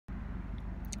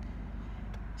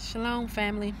Shalom,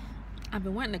 family. I've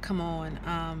been wanting to come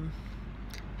on.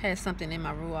 Had something in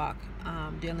my ruach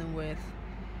dealing with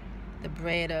the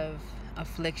bread of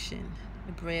affliction,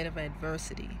 the bread of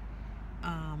adversity.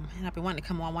 And I've been wanting to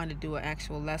come on. I wanted to do an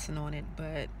actual lesson on it,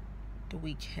 but the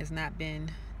week has not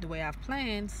been the way I've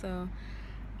planned. So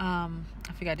I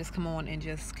figured I'd just come on and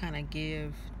just kind of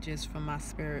give, just from my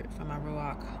spirit, from my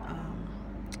ruach,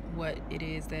 what it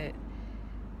is that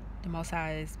the Most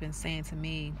High has been saying to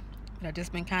me. I've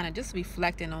just been kind of just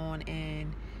reflecting on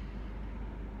and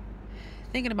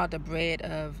thinking about the bread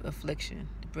of affliction,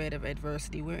 the bread of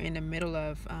adversity. We're in the middle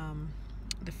of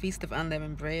the Feast of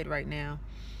Unleavened Bread right now.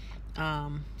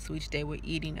 So each day we're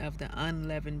eating of the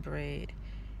unleavened bread.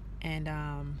 And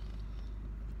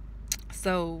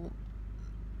so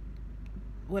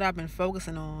what I've been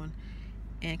focusing on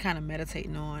and kind of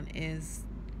meditating on is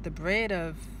the bread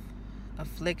of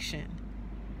affliction.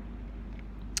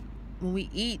 When we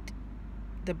eat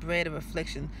the bread of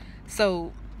affliction,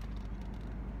 so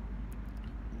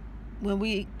when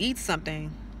we eat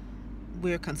something,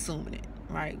 we're consuming it,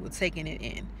 right? We're taking it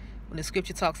in. When the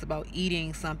scripture talks about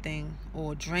eating something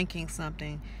or drinking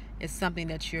something, it's something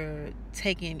that you're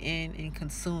taking in and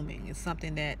consuming. It's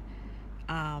something that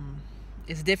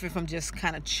is different from just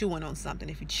kind of chewing on something.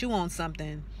 If you chew on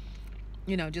something,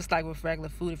 just like with regular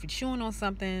food, if you're chewing on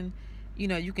something,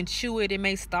 you can chew it. It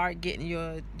may start getting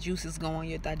your juices going,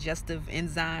 your digestive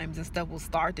enzymes and stuff will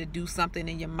start to do something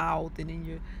in your mouth and in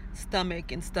your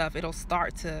stomach and stuff. It'll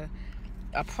start to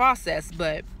a process,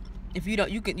 but if you don't,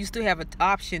 you still have an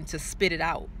option to spit it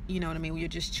out. You know what I mean? When you're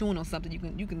just chewing on something,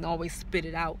 you can always spit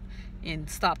it out and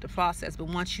stop the process. But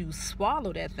once you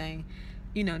swallow that thing,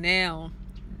 now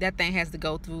that thing has to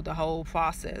go through the whole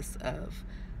process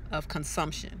of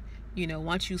consumption.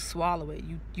 Once you swallow it,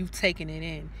 you've taken it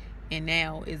in. And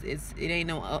now it ain't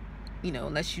no up,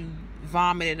 unless you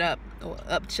vomit it up or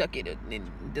upchuck it and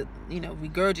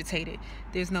regurgitate it.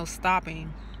 There's no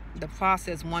stopping the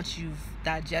process once you've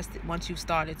digested, once you've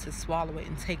started to swallow it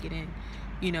and take it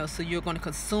in. So you're going to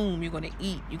consume, you're going to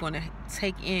eat, you're going to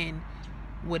take in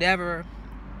whatever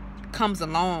comes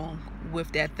along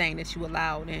with that thing that you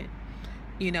allowed in.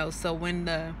 So when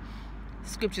the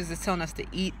scriptures is telling us to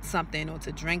eat something or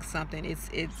to drink something,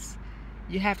 it's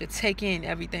you have to take in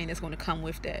everything that's going to come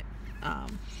with that,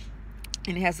 and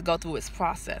it has to go through its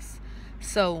process.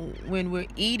 So when we're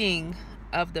eating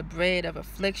of the bread of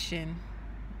affliction,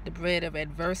 the bread of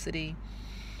adversity,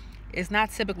 it's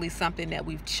not typically something that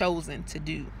we've chosen to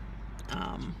do.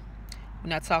 We're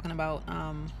not talking about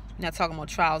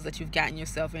trials that you've gotten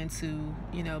yourself into,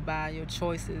 by your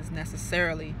choices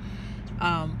necessarily.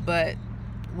 But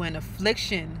when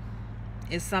affliction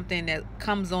is something that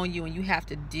comes on you and you have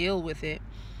to deal with it,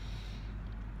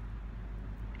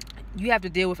 you have to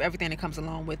deal with everything that comes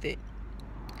along with it.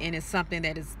 And it's something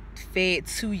that is fed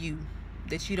to you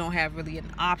that you don't have really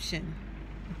an option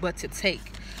but to take.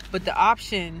 But the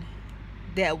option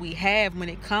that we have when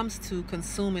it comes to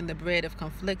consuming the bread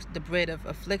of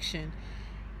affliction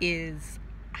is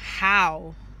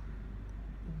how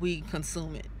we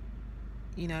consume it.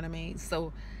 You know what I mean?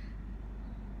 So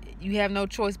you have no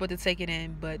choice but to take it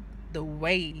in, but the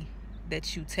way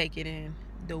that you take it in,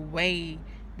 the way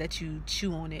that you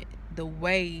chew on it, the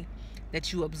way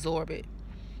that you absorb it,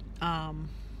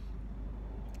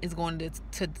 is going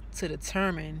to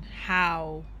determine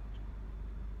how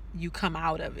you come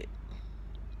out of it.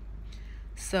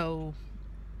 So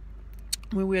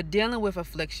when we're dealing with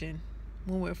affliction,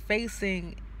 when we're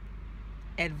facing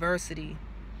adversity,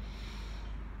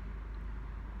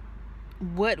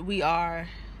 what we are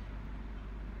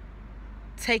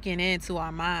taking into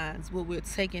our minds, what we're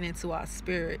taking into our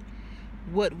spirit,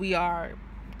 what we are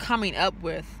coming up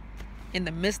with in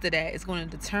the midst of that is going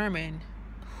to determine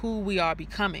who we are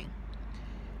becoming.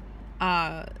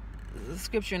 The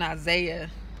scripture in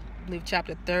Isaiah, I believe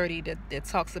chapter 30, that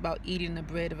talks about eating the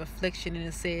bread of affliction, and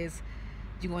it says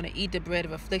you're going to eat the bread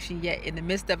of affliction, yet in the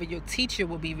midst of it your teacher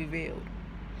will be revealed.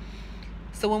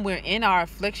 So when we're in our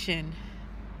affliction,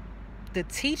 the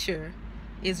teacher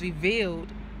is revealed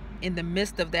in the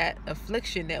midst of that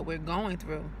affliction that we're going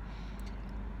through.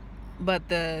 But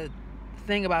the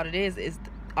thing about it is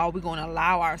are we going to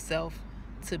allow ourselves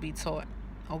to be taught?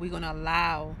 Are we going to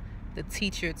allow the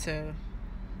teacher to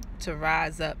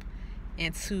rise up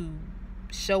and to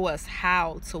show us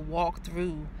how to walk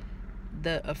through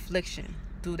the affliction,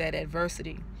 through that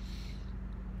adversity?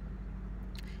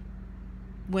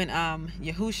 When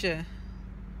Yahusha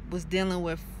was dealing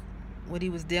with what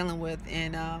he was dealing with,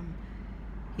 and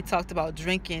he talked about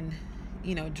drinking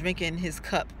his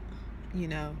cup,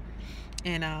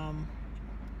 and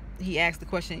he asked the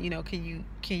question,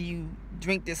 can you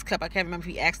drink this cup? I can't remember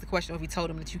if he asked the question or if he told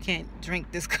him that you can't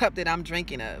drink this cup that I'm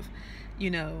drinking of,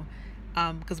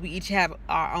 because we each have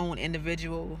our own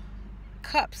individual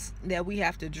cups that we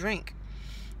have to drink,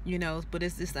 but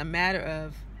it's just a matter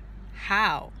of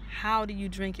how do you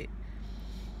drink it?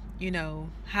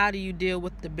 How do you deal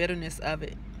with the bitterness of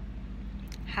it?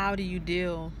 How do you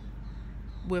deal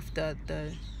with the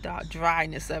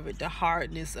dryness of it, the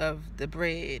hardness of the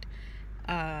bread?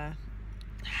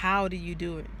 How do you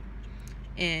do it?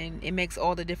 And it makes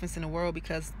all the difference in the world,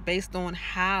 because based on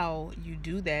how you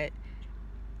do that,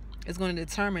 it's going to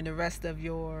determine the rest of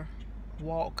your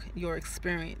walk, your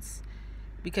experience.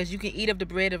 Because you can eat of the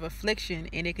bread of affliction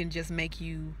and it can just make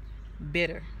you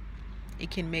bitter.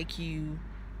 It can make you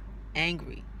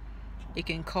angry. It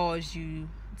can cause you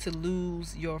to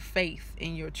lose your faith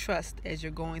and your trust as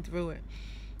you're going through it.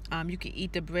 You can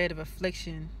eat the bread of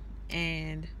affliction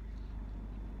and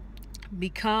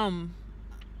become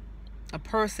a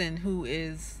person who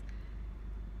has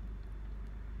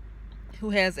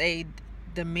a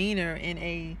demeanor and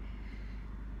a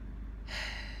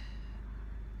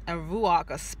ruach,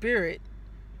 a spirit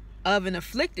of an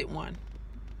afflicted one.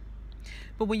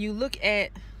 But when you look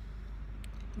at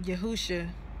Yahusha,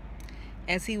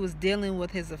 as he was dealing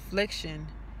with his affliction,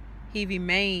 he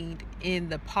remained in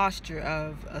the posture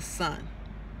of a son.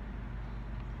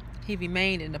 He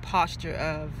remained in the posture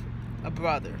of a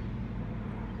brother.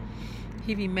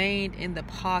 He remained in the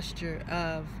posture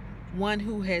of one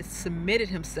who has submitted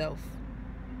himself.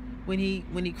 When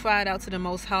he cried out to the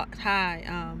Most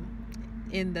High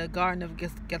in the Garden of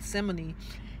Gethsemane,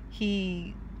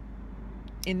 he,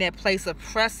 in that place of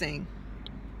pressing,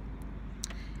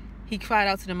 he cried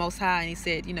out to the Most High and he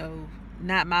said,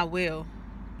 not my will.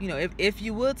 If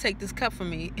you would take this cup from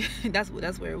me, that's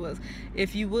where it was.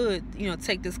 If you would,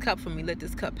 take this cup from me, let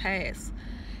this cup pass.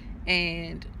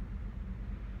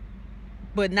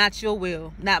 But not your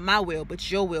will, not my will, but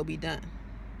your will be done,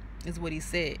 is what he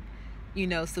said.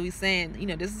 So he's saying,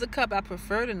 this is a cup I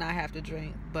prefer to not have to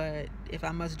drink, but if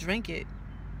I must drink it,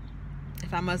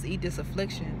 if I must eat this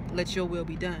affliction, let your will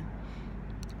be done.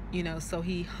 So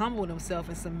he humbled himself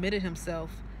and submitted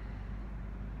himself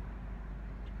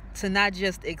to not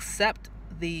just accept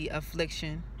the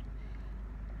affliction,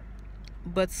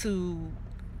 but to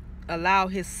allow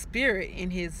his spirit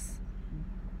and his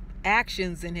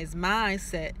actions and his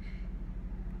mindset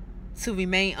to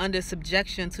remain under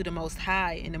subjection to the Most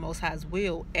High and the Most High's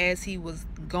will as he was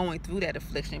going through that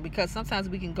affliction. Because sometimes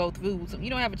we can go through, you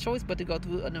don't have a choice but to go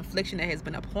through an affliction that has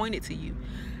been appointed to you.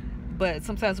 But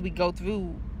sometimes we go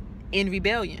through in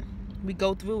rebellion. We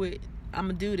go through it, I'm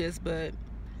going to do this, but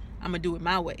I'm going to do it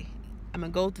my way. I'm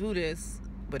going to go through this,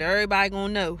 but everybody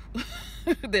going to know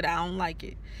that I don't like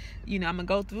it. I'm going to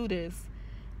go through this,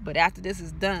 but after this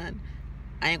is done,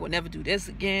 I ain't going to never do this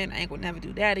again. I ain't going to never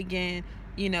do that again.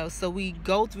 So we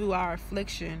go through our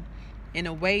affliction in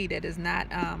a way that is not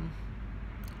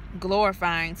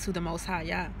glorifying to the Most High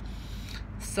Yah.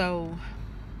 So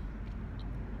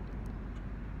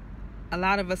a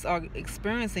lot of us are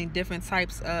experiencing different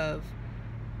types of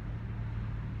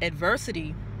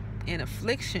adversity and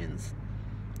afflictions,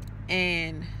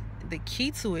 and the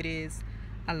key to it is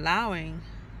allowing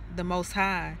the Most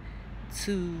High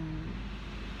to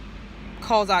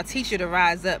cause our teacher to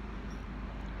rise up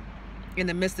in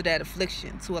the midst of that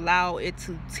affliction, to allow it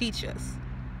to teach us.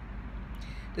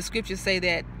 The scriptures say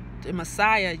that the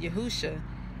Messiah, Yahusha,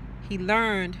 he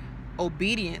learned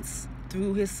obedience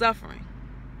through his suffering.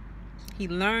 He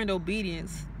learned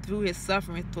obedience through his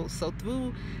suffering. So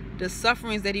through the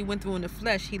sufferings that he went through in the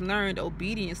flesh, he learned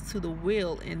obedience to the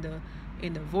will and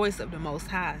the voice of the Most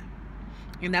High.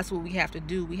 And that's what we have to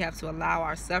do. We have to allow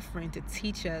our suffering to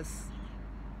teach us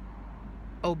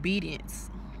obedience.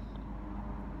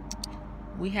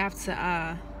 We have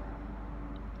to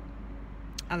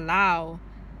allow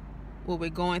what we're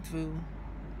going through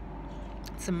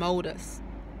to mold us,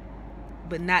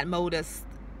 but not mold us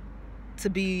to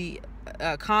be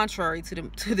contrary to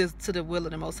the will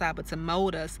of the Most High, but to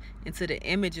mold us into the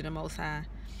image of the Most High.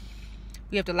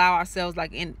 We have to allow ourselves,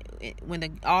 like when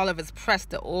the olive is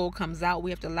pressed, the oil comes out.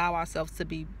 We have to allow ourselves to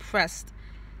be pressed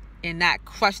and not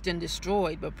crushed and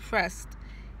destroyed, but pressed,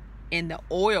 and the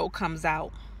oil comes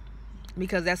out,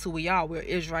 because that's who we are. We're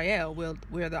Israel.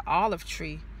 We're the olive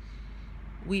tree.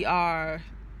 We are.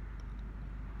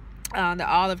 The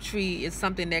olive tree is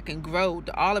something that can grow.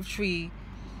 The olive tree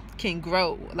can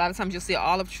grow. A lot of times you'll see an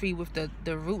olive tree with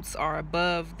the roots are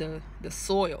above the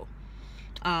soil.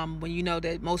 When you know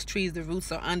that most trees, the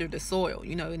roots are under the soil.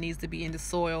 It needs to be in the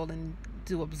soil and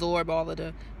to absorb all of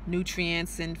the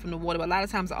nutrients and from the water. But a lot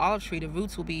of times the olive tree, the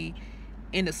roots will be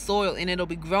in the soil, and it'll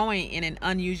be growing in an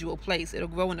unusual place. It'll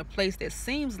grow in a place that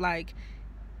seems like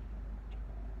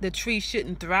the tree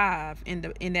shouldn't thrive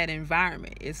in that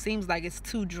environment. It seems like it's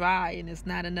too dry and it's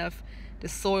not enough. The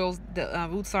soils, the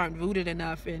roots aren't rooted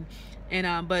enough,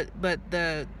 but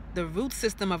the root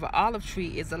system of an olive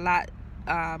tree is a lot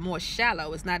more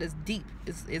shallow. It's not as deep.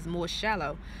 It's more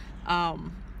shallow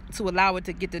to allow it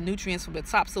to get the nutrients from the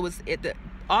top. So the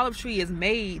olive tree is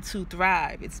made to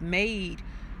thrive. It's made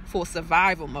for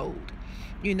survival mode.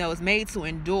 It's made to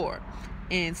endure.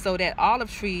 And so that olive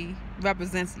tree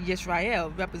represents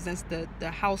Yisrael, represents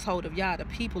the household of Yah, the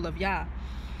people of Yah.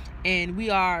 And we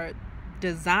are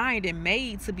designed and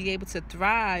made to be able to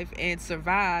thrive and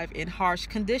survive in harsh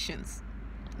conditions,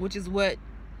 which is what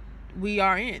we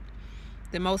are in.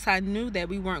 The Most High knew that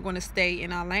we weren't going to stay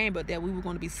in our land, but that we were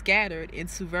going to be scattered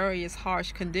into various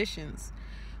harsh conditions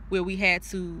where we had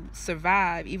to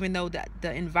survive, even though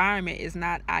the environment is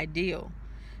not ideal.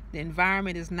 The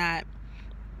environment is not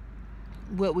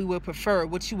what we would prefer,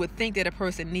 what you would think that a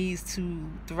person needs to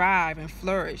thrive and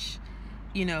flourish.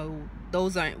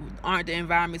 Those aren't the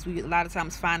environments we a lot of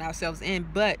times find ourselves in,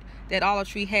 but that olive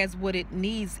tree has what it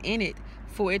needs in it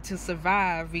for it to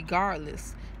survive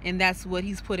regardless. And that's what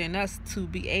he's put in us, to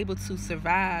be able to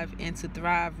survive and to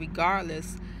thrive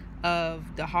regardless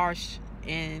of the harsh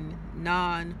and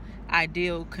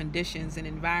non-ideal conditions and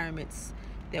environments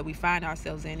that we find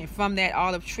ourselves in. And from that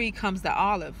olive tree comes the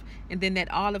olive, and then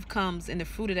that olive comes, and the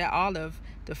fruit of that olive,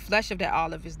 the flesh of that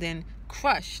olive, is then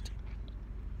crushed.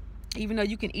 Even though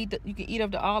you can eat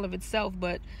of the olive itself,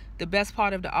 but the best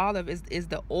part of the olive is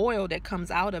the oil that comes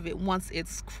out of it once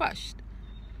it's crushed.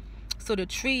 So the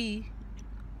tree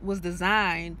was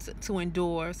designed to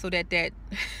endure, so that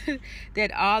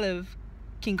that olive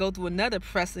can go through another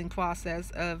pressing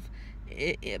process of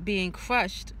it being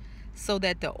crushed, so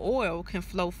that the oil can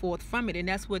flow forth from it. And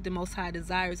that's what the Most High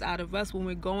desires out of us when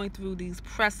we're going through these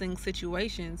pressing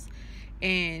situations,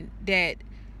 and that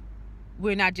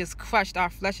we're not just crushed, our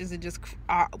flesh isn't just,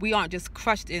 we aren't just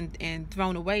crushed and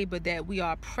thrown away, but that we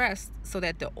are pressed so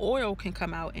that the oil can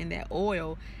come out, and that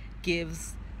oil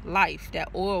gives life. That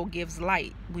oil gives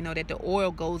light. We know that the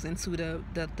oil goes into the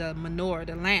menorah,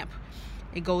 the lamp.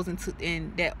 It goes into,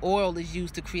 and that oil is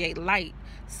used to create light.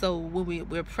 So when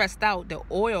we're pressed out, the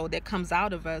oil that comes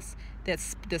out of us,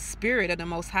 that's the spirit of the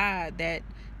Most High that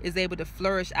is able to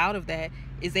flourish out of that,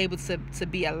 is able to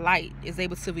be a light, is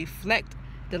able to reflect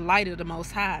the light of the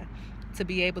Most High, to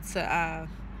be able to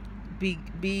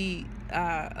be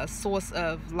a source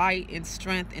of light and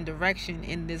strength and direction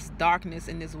in this darkness,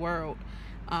 in this world.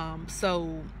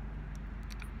 So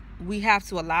we have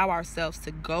to allow ourselves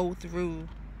to go through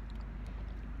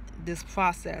this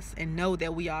process and know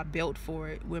that we are built for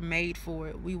it. We're made for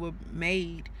it. We were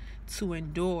made to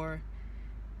endure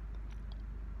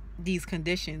these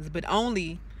conditions, but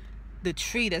only the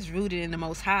tree that's rooted in the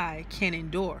Most High can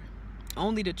endure.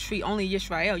 Only the tree, only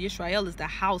Yisrael. Yisrael is the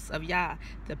house of Yah,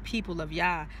 the people of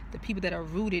Yah, the people that are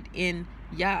rooted in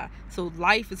Yah. So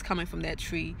life is coming from that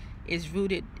tree. It's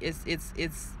rooted,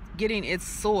 it's getting its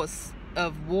source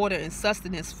of water and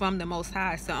sustenance from the Most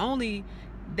High. So only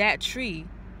that tree,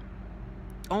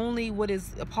 only what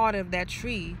is a part of that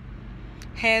tree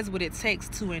has what it takes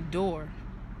to endure.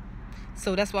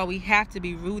 So that's why we have to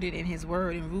be rooted in His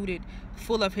Word and rooted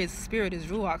full of His Spirit, His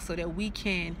Ruach, so that we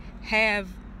can have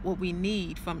what we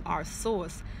need from our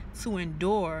source to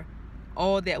endure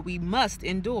all that we must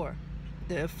endure,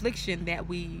 the affliction that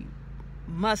we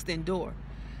must endure.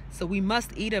 So we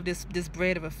must eat of this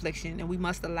bread of affliction, and we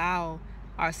must allow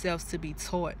ourselves to be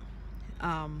taught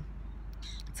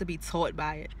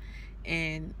by it.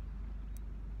 And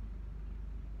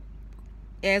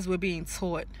as we're being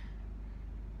taught,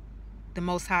 the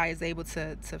Most High is able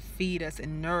to feed us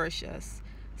and nourish us.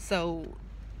 So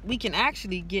we can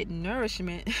actually get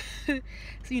nourishment,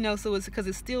 so it's because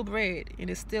it's still bread and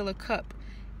it's still a cup.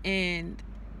 And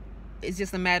it's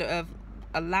just a matter of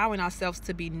allowing ourselves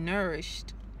to be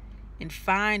nourished and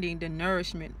finding the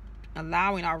nourishment,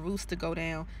 allowing our roots to go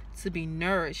down to be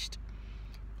nourished,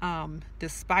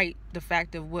 despite the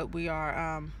fact of what we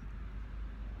are,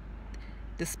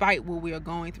 despite what we are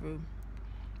going through.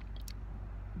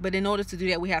 But in order to do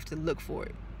that, we have to look for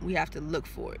it. We have to look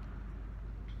for it.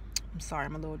 I'm sorry,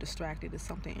 I'm a little distracted. There's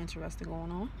something interesting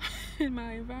going on in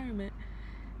my environment.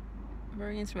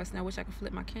 Very interesting. I wish I could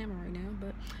flip my camera right now,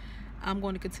 but I'm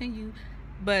going to continue.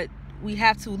 But we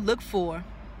have to look for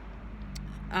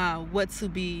what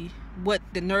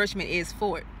the nourishment is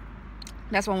for it.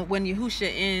 That's when Yahusha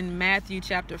in Matthew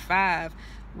chapter 5,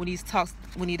 he's talking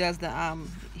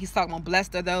about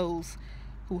blessed are those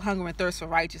who hunger and thirst for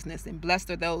righteousness, and blessed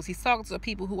are those. He's talking to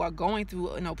people who are going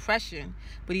through an oppression,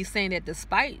 but he's saying that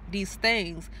despite these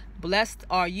things, blessed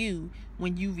are you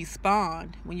when you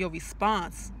respond, when your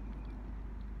response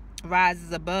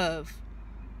rises above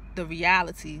the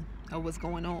reality of what's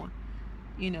going on.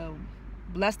 You know,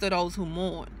 blessed are those who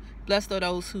mourn. Blessed are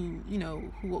those who, you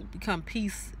know, who will become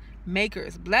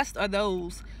peacemakers. Blessed are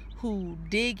those who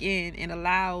dig in and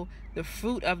allow the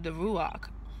fruit of the Ruach.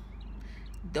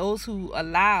 Those who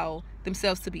allow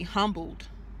themselves to be humbled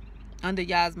under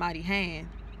Yah's mighty hand.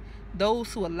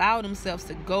 Those who allow themselves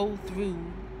to go through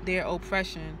their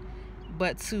oppression,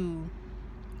 but to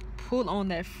pull on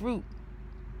that fruit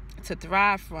to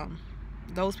thrive from.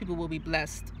 Those people will be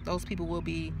blessed. Those people will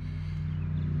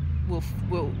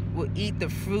eat the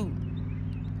fruit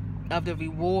of the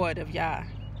reward of Yah.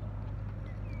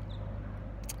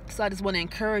 So I just want to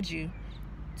encourage you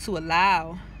to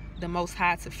allow the Most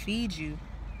High to feed you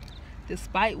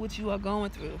despite what you are going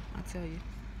through. I tell you,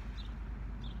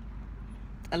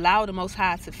 allow the Most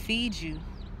High to feed you.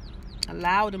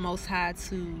 Allow the Most High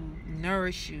to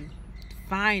nourish you.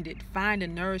 Find it. Find the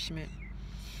nourishment.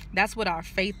 That's what our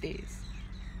faith is.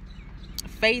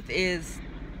 Faith is,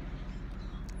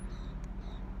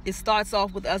 it starts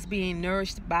off with us being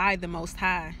nourished by the Most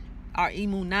High. Our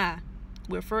imunah.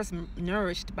 We're first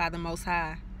nourished by the Most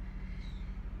High.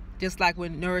 Just like we're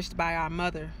nourished by our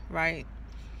mother, right?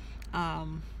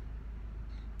 And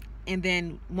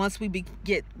then once we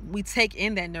take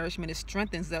in that nourishment, it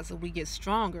strengthens us, and we get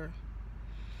stronger.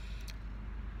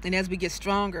 And as we get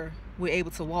stronger, we're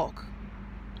able to walk.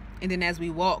 And then as we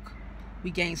walk,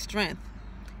 we gain strength,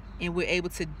 and we're able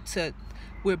to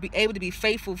be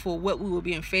faithful for what we were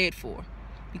being fed for.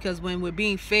 Because when we're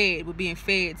being fed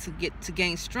to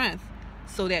gain strength,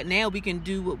 so that now we can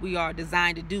do what we are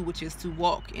designed to do, which is to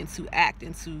walk and to act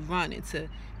and to run and to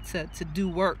do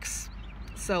works.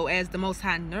 So as the Most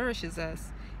High nourishes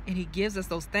us and he gives us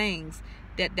those things,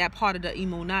 that part of the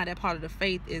imunah, that part of the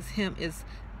faith is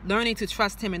learning to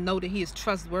trust him and know that he is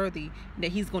trustworthy, and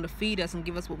that he's going to feed us and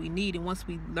give us what we need. And once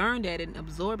we learn that and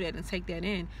absorb that and take that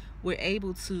in, we're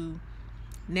able to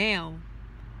now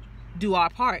do our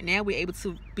part. Now we're able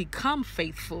to become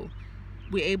faithful.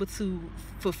 We're able to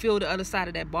fulfill the other side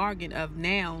of that bargain of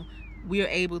now we're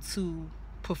able to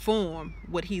perform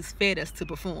what he's fed us to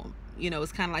perform. You know,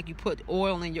 it's kind of like you put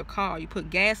oil in your car. You put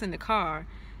gas in the car,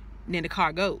 and then the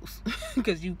car goes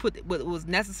because you put what was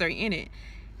necessary in it.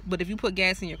 But if you put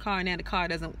gas in your car and now the car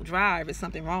doesn't drive, there's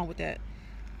something wrong with that.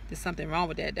 There's something wrong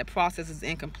with that. That process is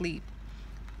incomplete.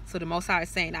 So the Most High is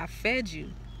saying, I fed you.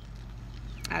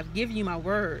 I've given you my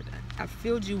word. I've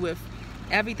filled you with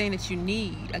everything that you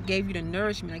need. I gave you the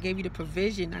nourishment. I gave you the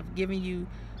provision. I've given you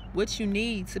what you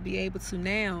need to be able to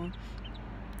now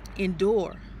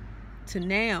endure, to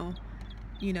now,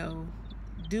 you know,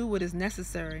 do what is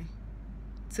necessary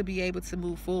to be able to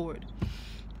move forward.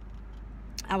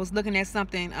 I was looking at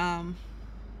something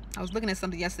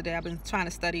yesterday. I've been trying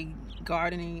to study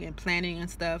gardening and planting and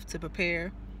stuff to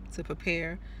prepare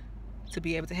to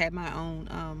be able to have my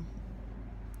own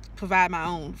provide my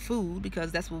own food,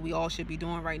 because that's what we all should be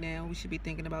doing right now. We should be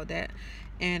thinking about that.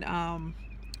 And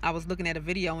I was looking at a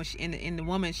video, and the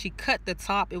woman, she cut the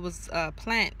top. It was a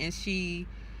plant, and she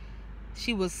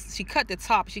cut the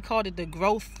top. She called it the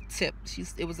growth tip.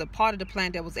 It was a part of the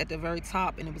plant that was at the very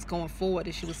top, and it was going forward.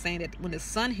 And she was saying that when the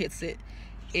sun hits it,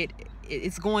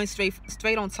 it's going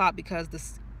straight on top, because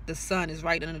the sun is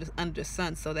right under the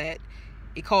sun, so that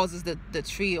it causes the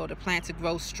tree or the plant to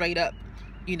grow straight up.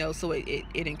 You know, so it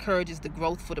encourages the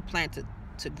growth for the plant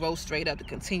to grow straight up, to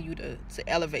continue to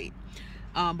elevate.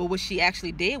 But what she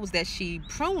actually did was that she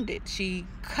pruned it. She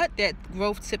cut that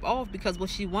growth tip off, because what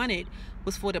she wanted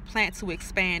was for the plant to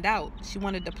expand out. She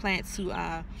wanted the plant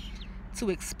to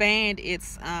expand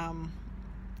its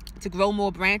to grow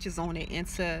more branches on it, and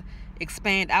to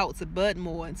expand out, to bud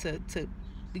more, and to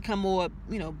become more,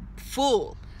 you know,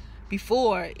 full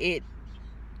before it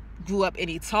grew up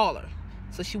any taller.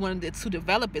 So she wanted it to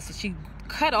develop it. So she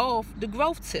cut off the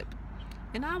growth tip.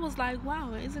 And I was like,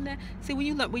 wow, isn't that... See, when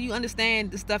you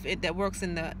understand the stuff that works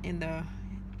in the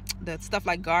stuff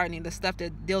like gardening, the stuff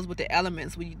that deals with the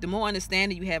elements, the more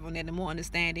understanding you have on that, the more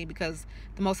understanding, because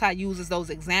the Most High uses those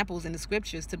examples in the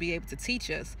scriptures to be able to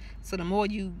teach us. So the more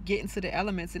you get into the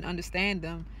elements and understand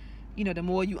them, you know, the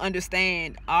more you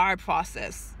understand our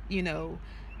process, you know.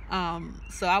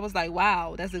 So I was like,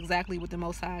 wow, that's exactly what the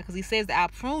Most High, because he says that I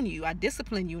prune you, I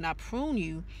discipline you, and I prune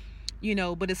you, you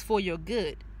know, but it's for your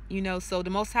good, you know. So the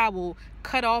Most High will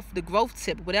cut off the growth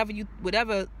tip,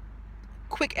 whatever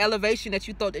quick elevation that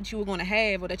you thought that you were going to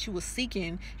have, or that you were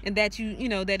seeking, and that you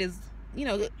know, that is, you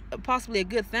know, possibly a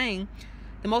good thing.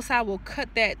 The Most High will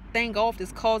cut that thing off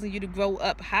that's causing you to grow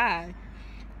up high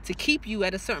to keep you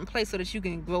at a certain place so that you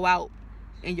can grow out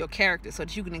in your character, so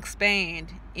that you can expand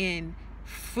in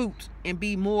fruit and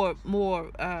be more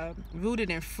rooted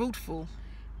and fruitful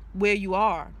where you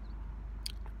are,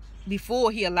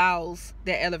 before he allows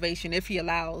that elevation, if he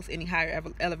allows any higher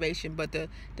elevation. But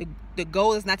the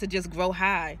goal is not to just grow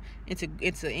high and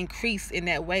to increase in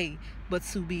that way, but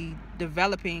to be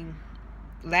developing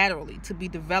laterally, to be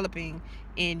developing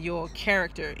in your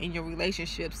character, in your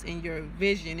relationships, in your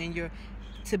vision,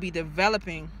 to be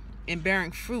developing and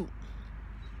bearing fruit,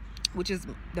 which is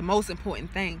the most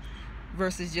important thing,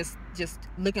 versus just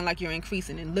looking like you're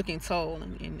increasing and looking tall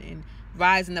and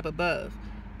rising up above.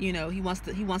 You know, he wants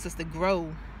us to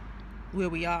grow where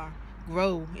we are,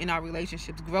 grow in our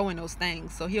relationships, grow in those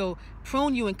things. So he'll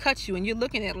prune you and cut you, and you're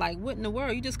looking at like, what in the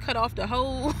world? You just cut off the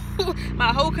whole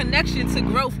my whole connection to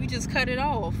growth. You just cut it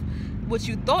off. What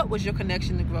you thought was your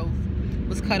connection to growth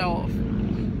was cut off.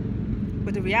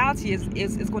 But the reality is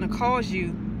it's going to cause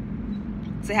you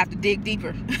to have to dig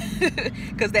deeper,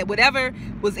 because that whatever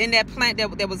was in that plant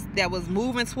that was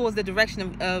moving towards the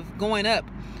direction of going up,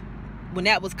 when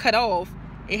that was cut off,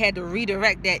 it had to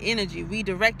redirect that energy,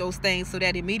 redirect those things, so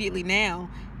that immediately now,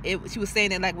 she was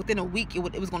saying that like within a week it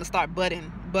was going to start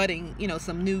budding, you know,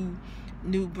 some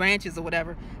new branches or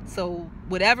whatever. So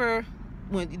whatever,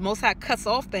 when Most High cuts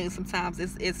off things, sometimes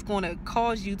it's going to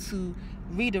cause you to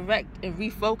redirect and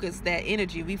refocus that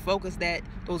energy, refocus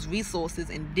those resources,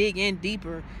 and dig in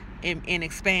deeper and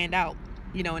expand out,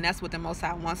 you know. And that's what the Most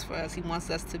High wants for us. He wants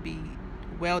us to be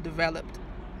well developed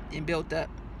and built up.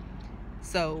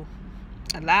 So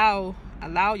allow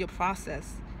your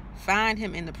process. Find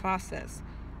him in the process.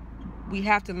 We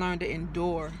have to learn to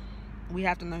endure. We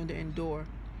have to learn to endure.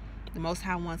 The Most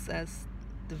High wants us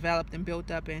developed and built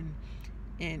up and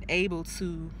able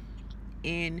to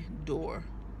endure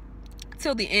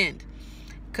till the end,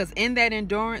 because in that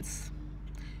endurance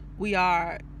we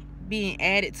are being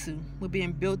added to, we're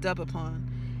being built up upon,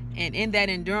 and in that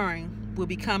enduring we're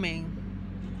becoming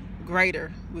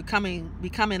greater, we're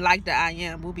becoming like the I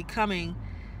Am, we're becoming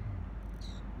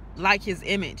like his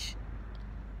image,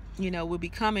 you know, we're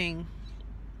becoming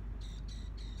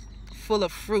full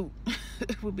of fruit.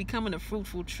 We're becoming a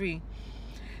fruitful tree,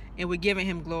 and we're giving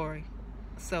him glory.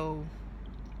 So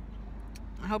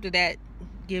I hope that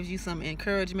gives you some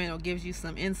encouragement or gives you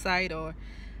some insight, or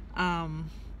I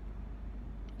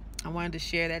wanted to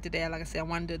share that today. Like I said, I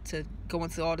wanted to go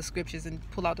into all the scriptures and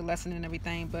pull out the lesson and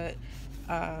everything, but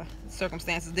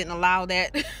circumstances didn't allow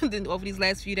that over these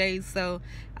last few days. So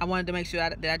I wanted to make sure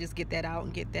that I just get that out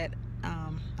and get that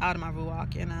out of my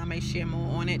ruach, and I may share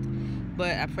more on it.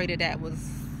 But I pray that was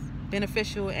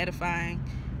beneficial, edifying.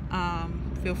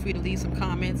 Feel free to leave some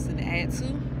comments and add to,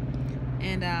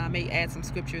 and I may add some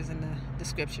scriptures in the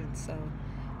description. So,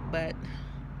 but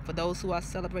for those who are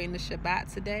celebrating the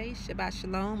Shabbat today, Shabbat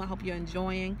Shalom, I hope you're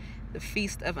enjoying the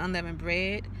Feast of Unleavened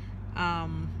Bread.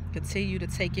 Continue to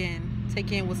take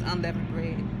in what's unleavened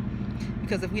bread,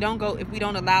 because if we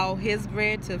don't allow his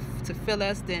bread to fill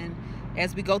us, then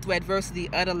as we go through adversity,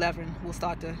 other leaven will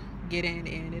start to get in,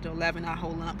 and it'll leaven our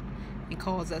whole lump and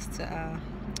cause us to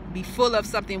be full of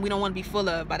something we don't want to be full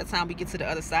of by the time we get to the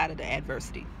other side of the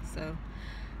adversity. So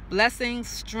blessings,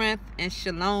 strength, and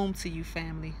shalom to you,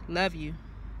 family. Love you.